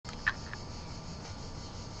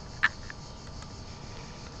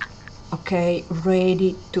okay,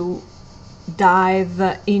 ready to dive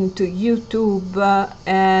into YouTube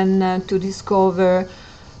and to discover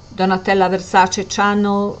Donatella Versace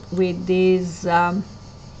channel with this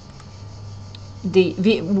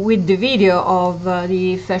with the video of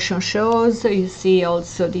the fashion shows. You see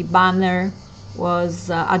also the banner was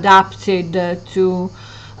adapted to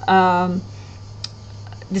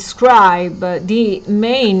describe the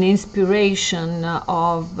main inspiration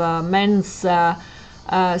of men's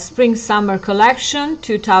spring summer collection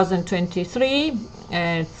 2023.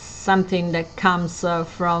 It's something that comes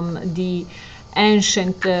from the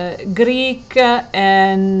ancient Greek,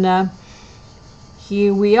 and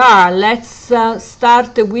here we are. Let's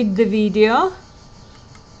start with the video.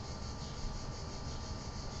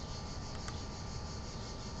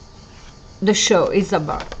 The show is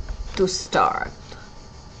about to start.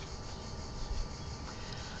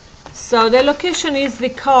 So the location is the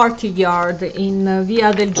courtyard in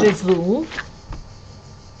Via del Gesu.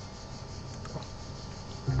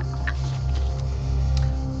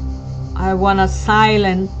 I want to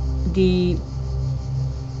silence the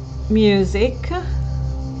music,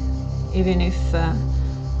 even if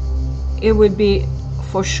it would be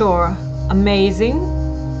for sure amazing.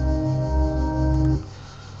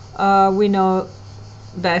 We know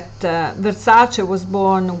that Versace was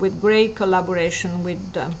born with great collaboration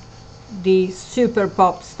with the super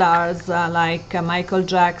pop stars like Michael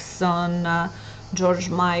Jackson, George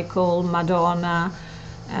Michael, Madonna,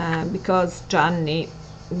 because Gianni,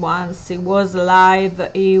 once he was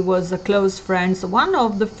alive, he was a close friend, one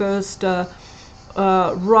of the first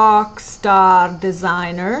rock star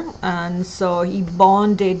designer, and so he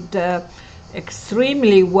bonded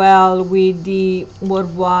extremely well with the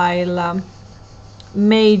worldwide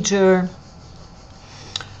major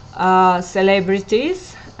celebrities.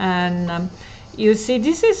 And you see,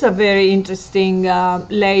 this is a very interesting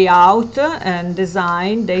layout and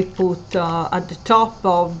design. They put at the top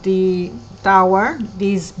of the tower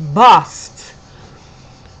these busts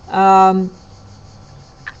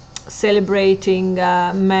celebrating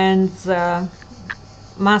men's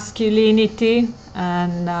masculinity,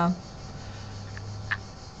 and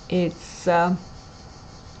it's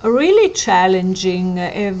really challenging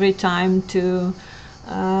every time to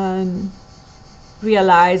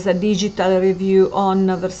realize a digital review on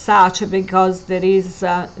Versace, because there is,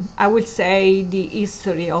 I would say, the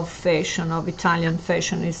history of fashion, of Italian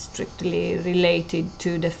fashion, is strictly related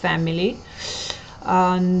to the family.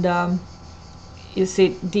 And you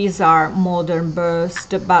see, these are modern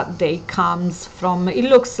bursts, but they comes from, it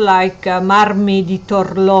looks like marmi di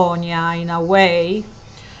Torlonia in a way.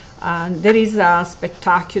 And there is a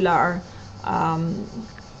spectacular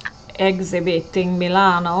exhibit in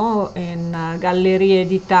Milano, in Gallerie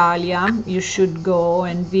d'Italia. You should go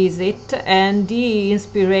and visit, and the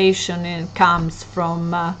inspiration comes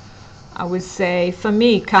from, I would say, for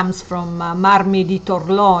me, comes from Marmi di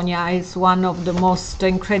Torlonia. It's one of the most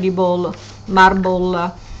incredible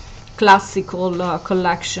marble classical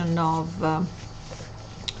collection of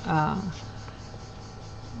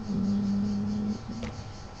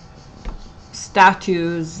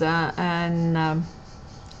statues and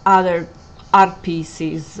other art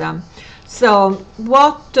pieces. So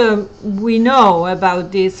what we know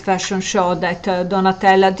about this fashion show, that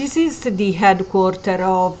Donatella, this is the headquarter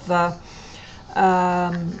of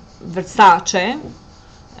Versace,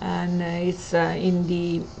 and it's in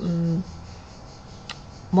the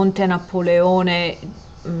Monte Napoleone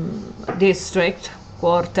district,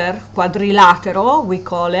 quarter, quadrilatero we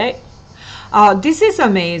call it. This is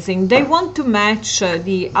amazing. They want to match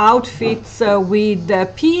the outfits with a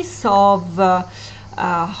piece of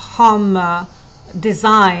home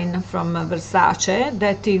design from Versace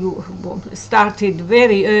that he started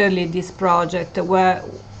very early, this project, where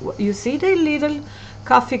you see the little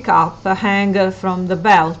coffee cup hanger from the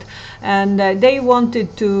belt, and they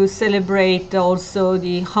wanted to celebrate also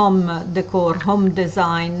the home decor, home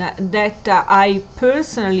design, that I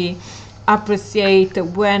personally appreciate.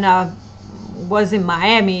 When I was in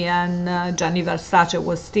Miami and Gianni Versace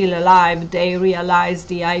was still alive, they realized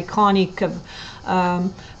the iconic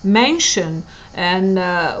mansion, and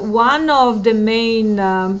one of the main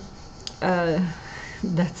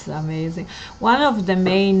that's amazing, one of the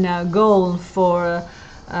main goal for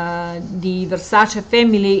the Versace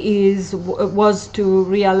family was to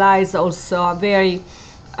realize also a very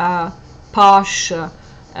posh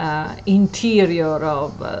interior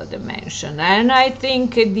of the mansion. And I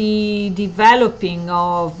think the developing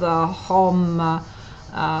of home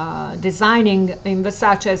designing in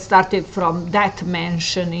Versace started from that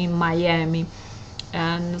mansion in Miami,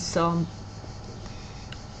 and so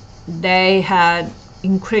they had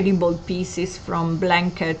incredible pieces, from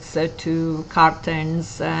blankets to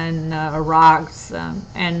curtains and rugs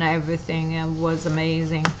and everything. It was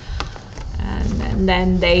amazing. And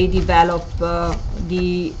then they developed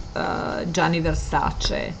the Gianni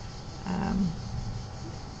Versace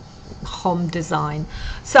home design.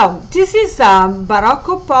 So this is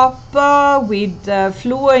Baroque pop with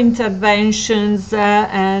fluid interventions,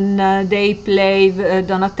 and they play,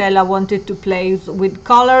 Donatella wanted to play with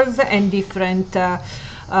colors and different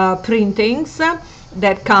printings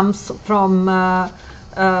that comes from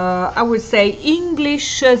I would say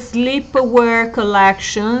English sleepwear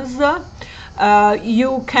collections.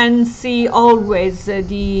 You can see always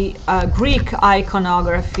the Greek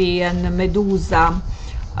iconography and Medusa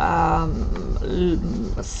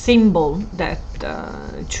symbol that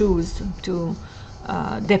choose to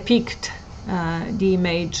depict the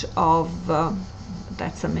image of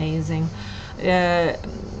that's amazing, the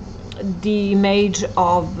image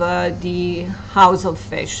of the house of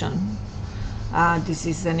fashion. This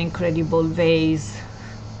is an incredible vase.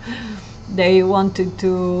 They wanted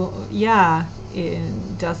to, yeah,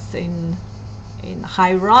 just in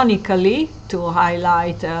ironically to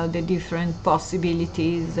highlight the different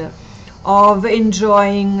possibilities of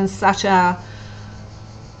enjoying such a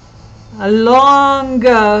long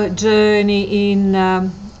journey in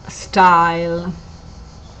style.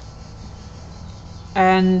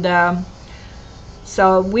 And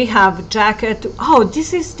so we have jacket. Oh,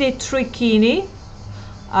 this is the tricchini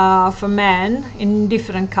for men in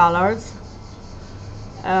different colors.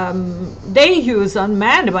 They use on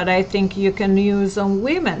men, but I think you can use on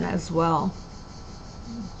women as well,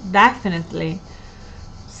 definitely.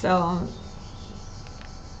 So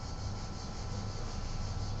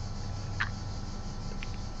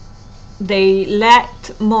the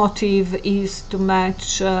let motif is to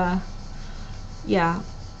match yeah,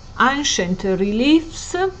 ancient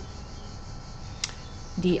reliefs.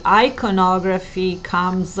 The iconography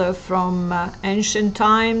comes from ancient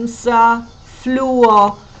times.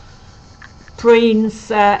 Fluo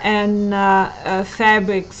prints and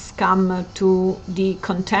fabrics come to the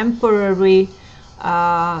contemporary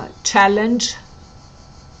challenge.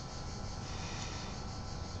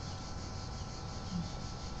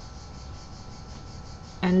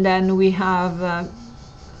 And then we have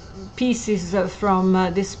pieces from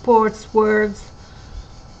the sports world,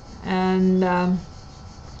 and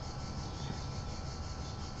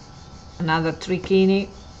another tricchini.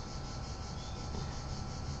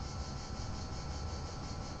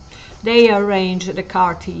 They arrange the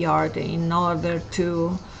courtyard in order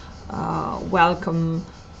to welcome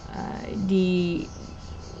the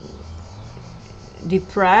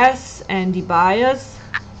press and the buyers.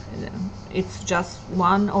 It's just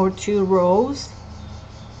 1 or 2 rows,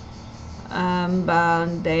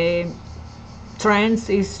 but the trend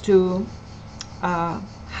is to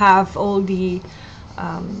have all the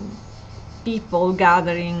people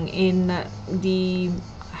gathering in the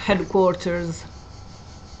headquarters.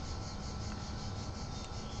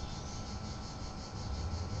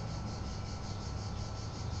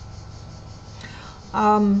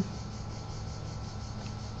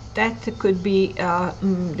 That could be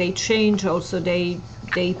they change also, they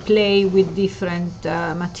play with different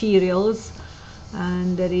materials,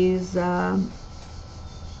 and there is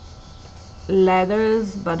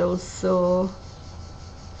leathers, but also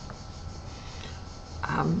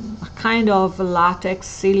a kind of latex,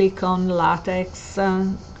 silicone latex,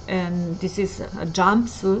 and this is a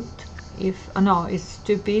jumpsuit. If no, it's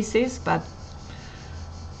 2 pieces, but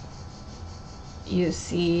you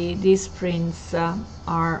see these prints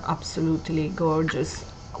are absolutely gorgeous.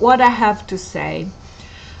 What I have to say,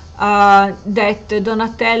 that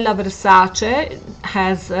Donatella Versace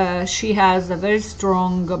has she has a very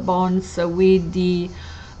strong bonds with the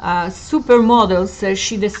supermodels.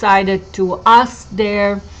 She decided to ask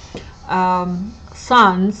their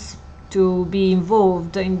sons to be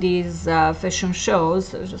involved in these fashion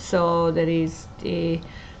shows. So there is the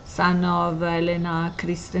son of Helena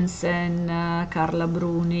Christensen, Carla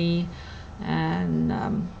Bruni, and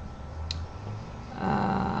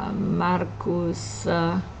Marcus,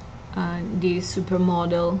 the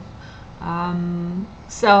supermodel.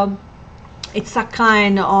 So it's a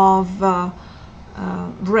kind of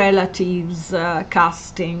relatives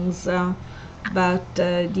castings, but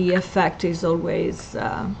the effect is always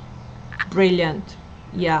brilliant.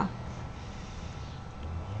 Yeah,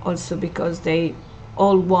 also because they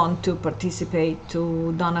all want to participate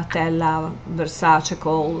to Donatella Versace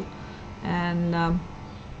call, and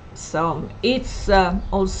so it's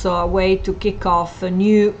also a way to kick off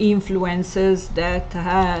new influences that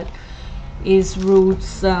had its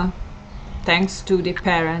roots thanks to the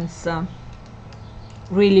parents,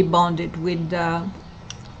 really bonded with the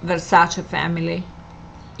Versace family.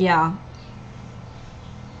 Yeah.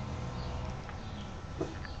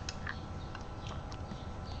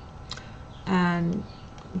 And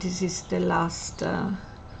this is the last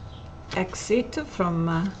exit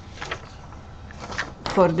from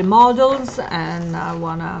for the models, and I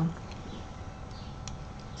wanna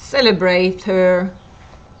celebrate her,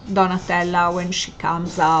 Donatella, when she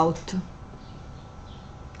comes out.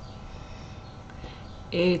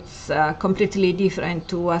 It's completely different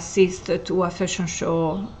to assist to a fashion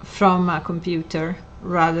show from a computer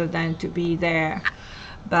rather than to be there.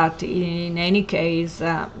 But in any case,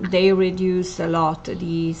 they reduce a lot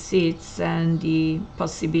the seats and the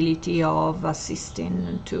possibility of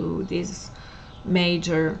assisting to these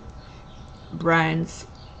major brands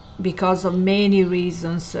because of many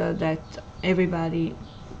reasons that everybody,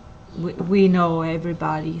 we know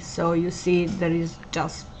everybody. So you see, there is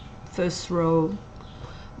just first row,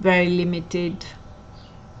 very limited.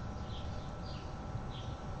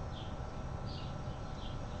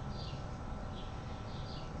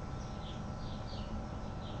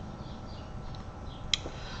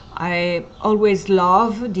 I always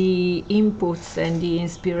love the inputs and the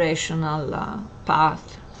inspirational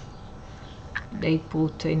path they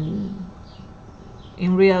put in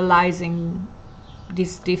realizing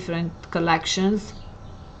these different collections.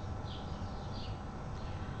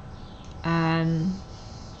 And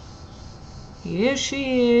here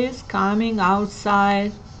she is coming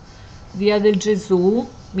outside Via del Gesu,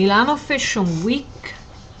 Milano Fashion Week,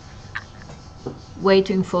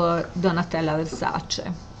 waiting for Donatella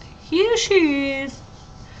Versace. Here she is.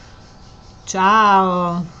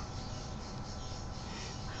 Ciao.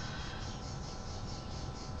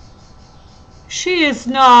 She is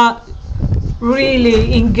not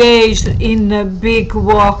really engaged in a big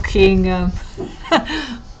walking,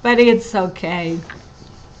 but it's okay.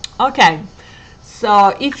 Okay,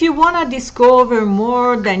 so if you want to discover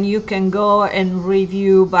more, then you can go and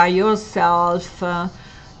review by yourself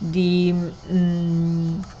the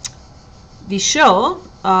show.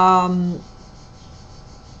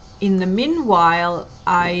 In the meanwhile,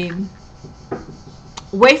 I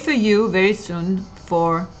wait for you very soon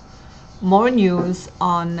for more news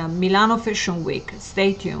on Milano Fashion Week.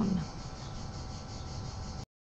 Stay tuned.